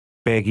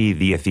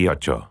Peggy 18.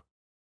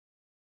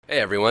 Hey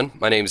everyone,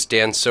 my name is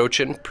Dan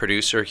Sochan,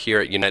 producer here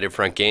at United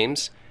Front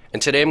Games,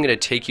 and today I'm going to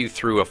take you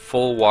through a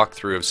full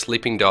walkthrough of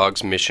Sleeping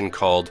Dogs' mission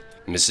called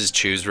Mrs.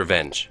 Chu's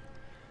Revenge.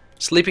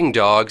 Sleeping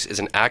Dogs is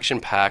an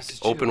action-packed,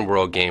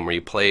 open-world game where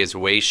you play as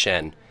Wei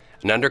Shen,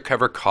 an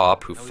undercover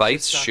cop who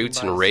fights,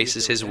 shoots, and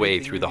races his way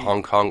through the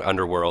Hong Kong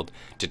underworld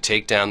to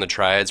take down the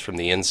triads from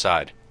the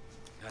inside.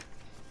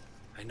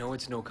 I know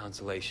it's no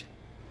consolation,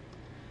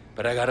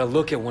 but I gotta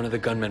look at one of the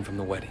gunmen from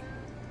the wedding.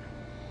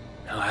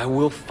 Now I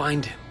will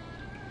find him,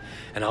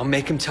 and I'll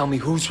make him tell me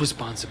who's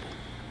responsible.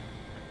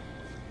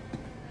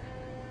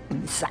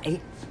 唔使，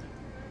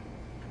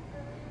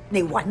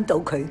你揾到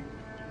佢，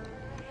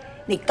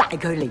你帶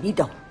佢嚟呢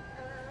度，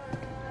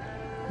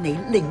你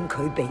拎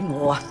佢俾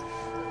我啊！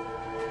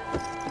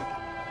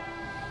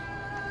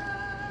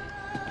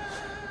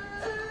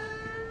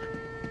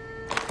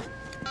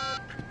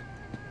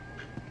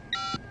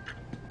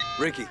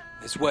 Ricky,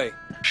 it's Wei.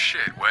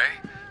 Shit, Wei.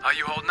 How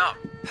you holding up?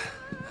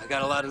 I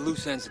got a lot of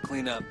loose ends to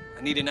clean up.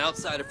 I need an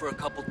outsider for a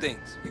couple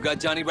things. You got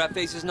Johnny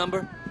Ratface's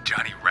number?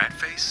 Johnny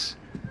Ratface?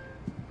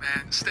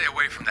 Man, stay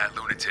away from that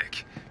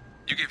lunatic.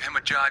 You give him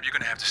a job, you're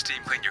gonna have to steam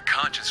clean your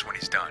conscience when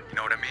he's done. You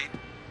know what I mean?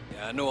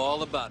 Yeah, I know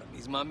all about him.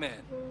 He's my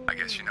man. I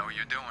guess you know what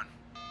you're doing.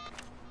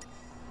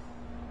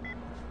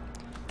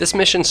 This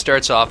mission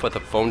starts off with a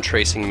phone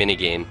tracing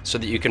minigame so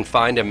that you can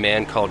find a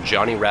man called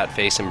Johnny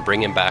Ratface and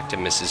bring him back to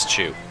Mrs.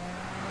 Chu.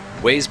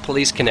 Wei's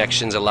police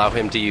connections allow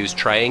him to use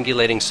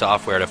triangulating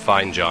software to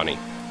find Johnny.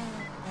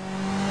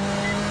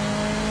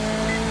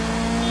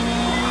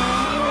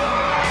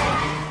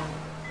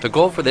 The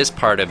goal for this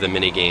part of the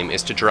minigame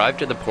is to drive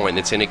to the point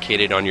that's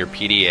indicated on your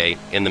PDA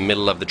in the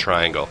middle of the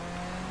triangle.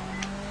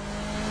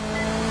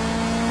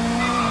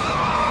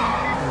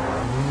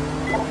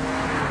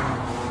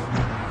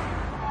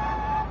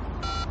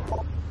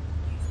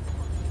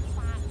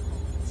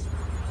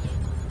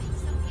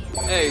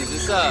 Hey,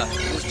 is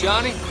this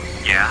Johnny?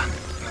 Yeah?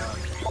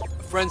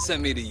 A friend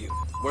sent me to you.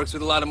 Works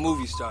with a lot of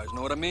movie stars,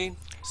 know what I mean?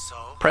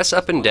 Press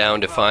up and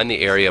down to find the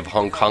area of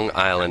Hong Kong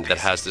Island that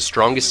has the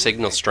strongest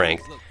signal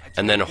strength,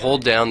 and then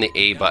hold down the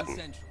A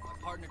button.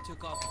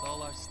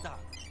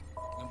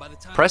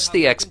 Press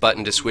the X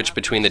button to switch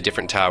between the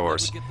different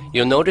towers.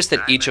 You'll notice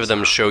that each of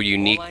them show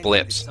unique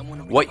blips.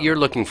 What you're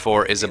looking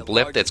for is a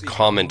blip that's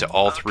common to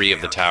all three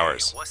of the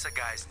towers. What's the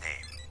guy's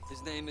name?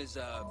 His name is,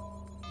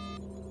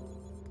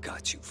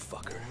 Got you,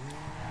 fucker.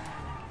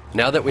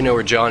 Now that we know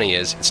where Johnny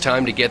is, it's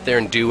time to get there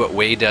and do what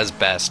Wei does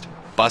best.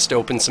 Bust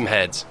open some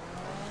heads.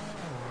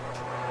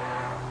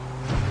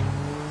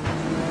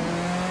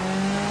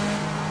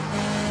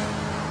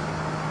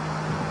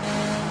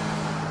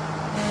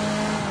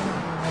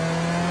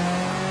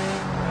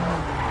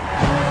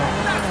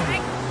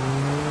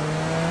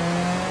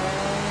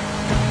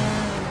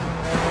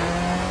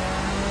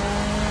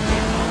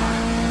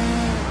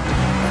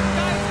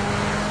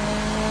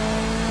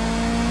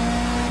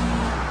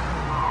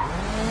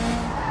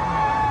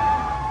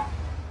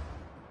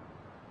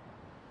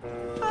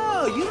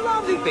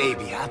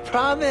 Baby, I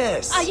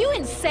promise. Are you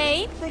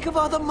insane? Think of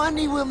all the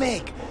money we'll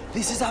make.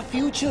 This is our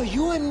future,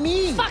 you and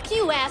me. Fuck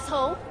you,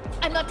 asshole.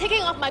 I'm not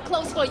taking off my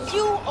clothes for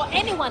you or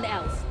anyone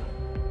else.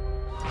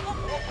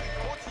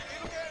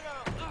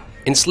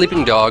 In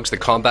Sleeping Dogs, the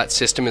combat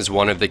system is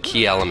one of the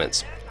key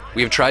elements.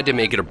 We have tried to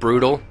make it a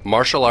brutal,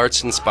 martial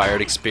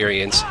arts-inspired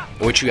experience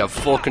in which you have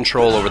full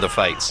control over the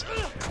fights.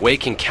 Wei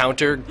can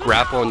counter,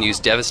 grapple, and use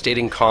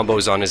devastating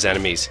combos on his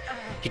enemies.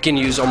 He can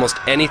use almost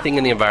anything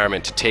in the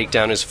environment to take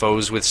down his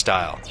foes with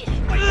style.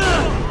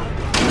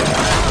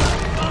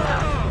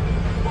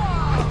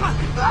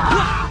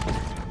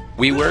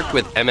 We worked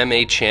with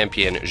MMA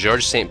champion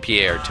Georges St.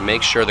 Pierre to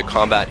make sure the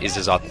combat is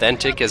as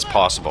authentic as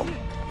possible.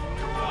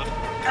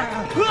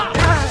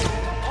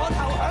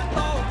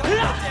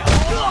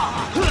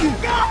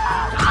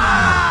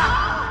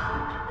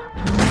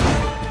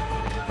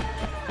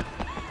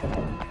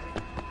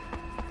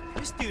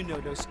 You still know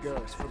those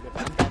girls from the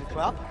Venganza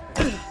club?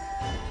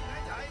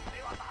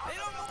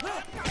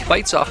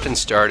 Fights often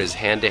start as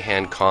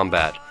hand-to-hand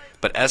combat,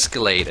 but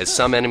escalate as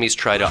some enemies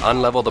try to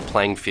unlevel the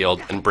playing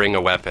field and bring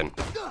a weapon,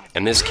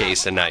 in this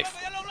case a knife.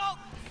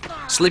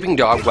 Sleeping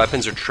Dog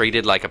weapons are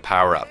treated like a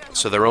power-up,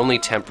 so they're only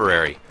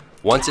temporary.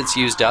 Once it's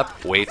used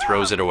up, Wei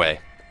throws it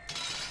away.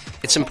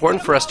 It's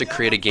important for us to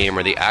create a game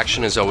where the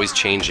action is always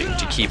changing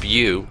to keep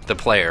you, the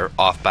player,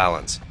 off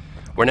balance.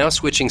 We're now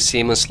switching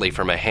seamlessly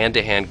from a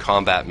hand-to-hand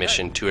combat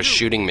mission to a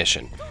shooting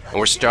mission, and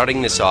we're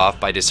starting this off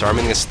by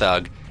disarming this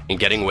thug and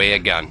getting Wei a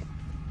gun.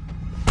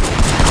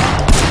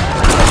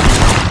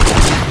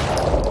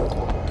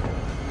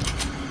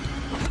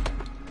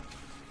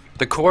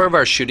 The core of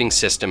our shooting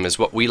system is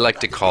what we like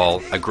to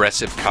call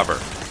aggressive cover.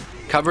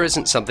 Cover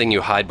isn't something you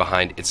hide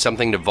behind, it's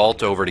something to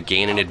vault over to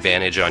gain an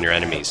advantage on your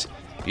enemies.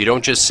 You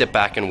don't just sit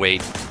back and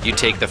wait, you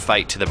take the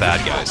fight to the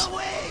bad guys.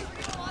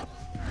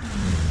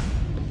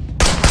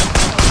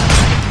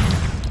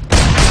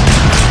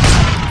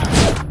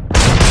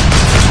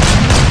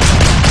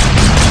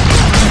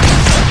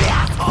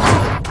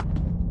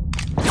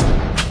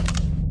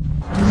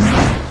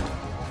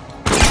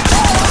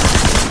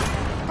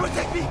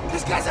 me!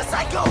 This guy's a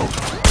psycho!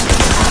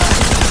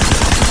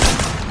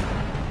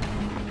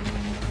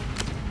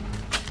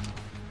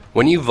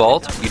 When you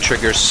vault, you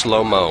trigger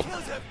slow-mo,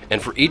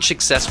 and for each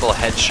successful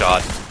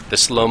headshot, the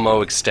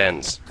slow-mo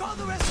extends.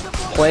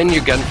 Plan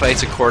your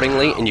gunfights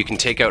accordingly and you can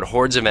take out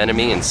hordes of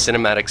enemy in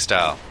cinematic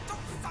style.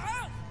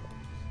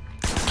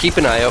 Keep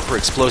an eye out for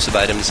explosive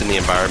items in the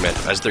environment,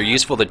 as they're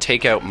useful to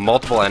take out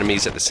multiple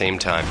enemies at the same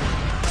time.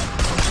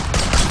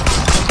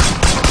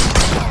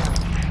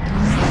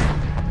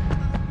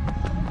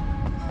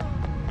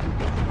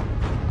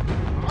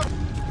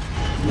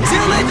 See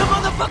you later,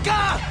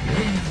 motherfucker!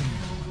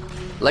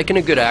 Like in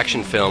a good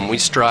action film, we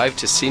strive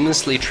to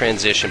seamlessly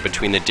transition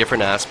between the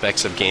different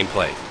aspects of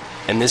gameplay,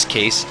 in this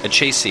case, a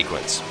chase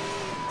sequence.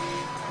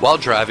 While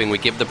driving, we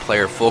give the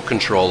player full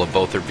control of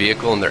both their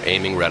vehicle and their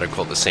aiming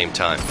reticle at the same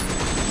time.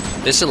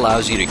 This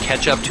allows you to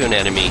catch up to an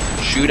enemy,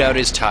 shoot out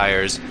his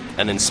tires,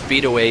 and then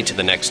speed away to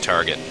the next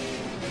target.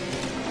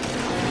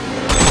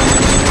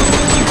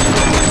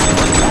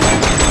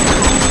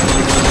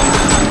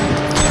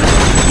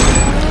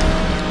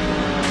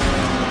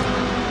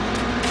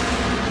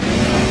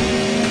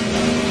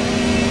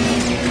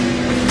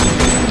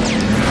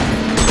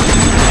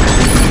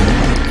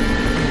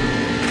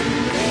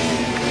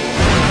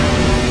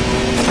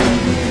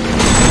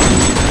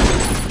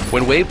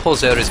 When Wei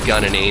pulls out his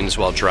gun and aims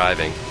while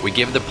driving, we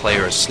give the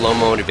player a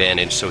slow-mo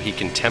advantage so he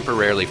can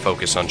temporarily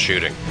focus on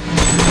shooting.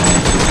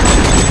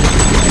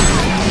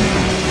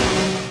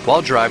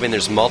 While driving,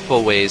 there's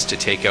multiple ways to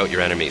take out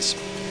your enemies.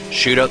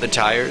 Shoot out the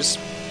tires,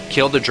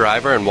 kill the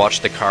driver and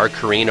watch the car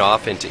careen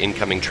off into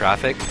incoming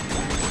traffic,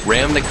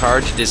 ram the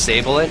car to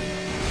disable it,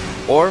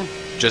 or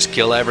just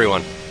kill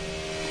everyone.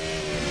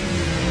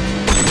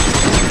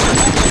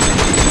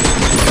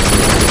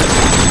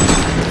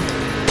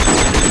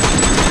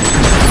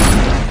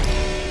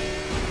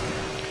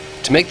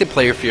 To make the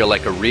player feel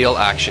like a real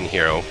action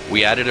hero,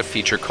 we added a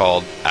feature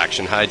called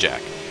Action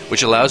Hijack,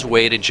 which allows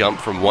Wei to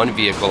jump from one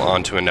vehicle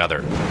onto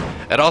another.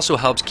 It also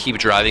helps keep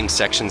driving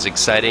sections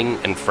exciting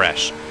and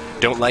fresh.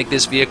 Don't like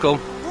this vehicle?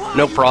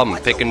 No problem,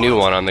 pick a new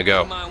one on the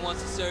go.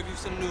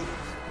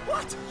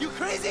 What? You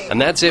crazy? And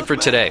that's it for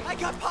today.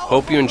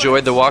 Hope you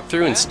enjoyed the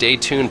walkthrough and stay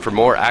tuned for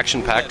more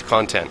action-packed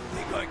content.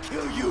 They're gonna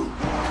kill you.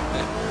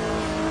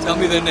 Tell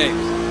me their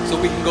names, so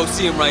we can go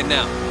see them right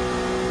now.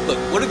 Look,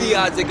 what are the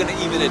odds they're gonna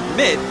even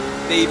admit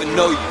they even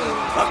know you?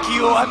 Fuck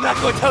you, I'm not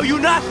gonna tell you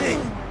nothing!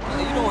 Well,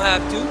 you don't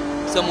have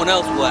to. Someone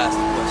else will ask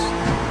the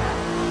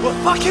question. Well,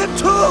 fuck him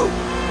too!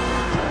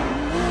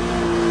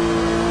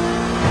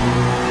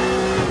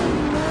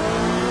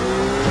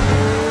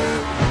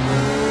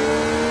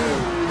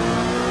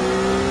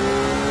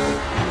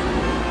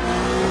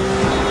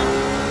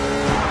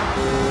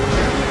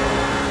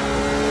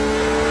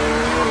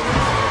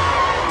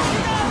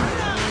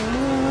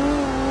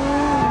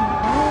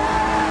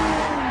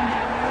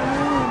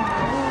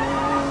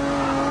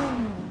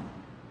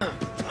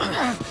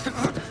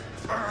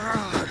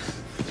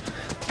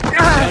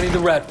 Johnny the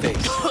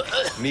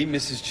Ratface. Meet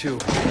Mrs. Chu.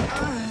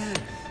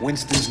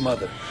 Winston's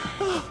mother.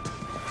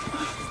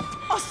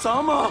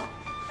 Osama!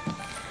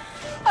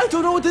 I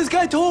don't know what this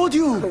guy told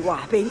you! 佢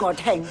話俾我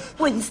聽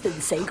 ，Winston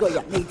死嗰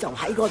日你就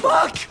喺嗰度。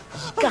 Fuck!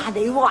 而家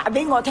你話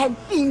俾我聽，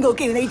邊個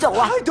叫你做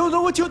啊？ I don't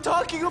know what you're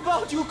talking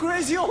about, you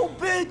crazy old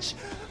bitch!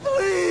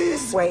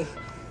 Please! 喂，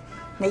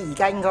你而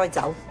家應該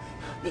走，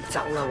你走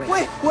啦喂。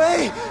 Wait,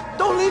 wait!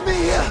 Don't leave me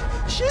here!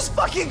 She's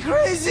fucking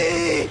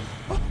crazy!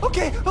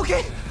 Okay,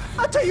 okay.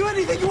 I'll tell you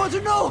anything you want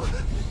to know!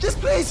 Just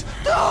please,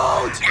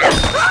 don't!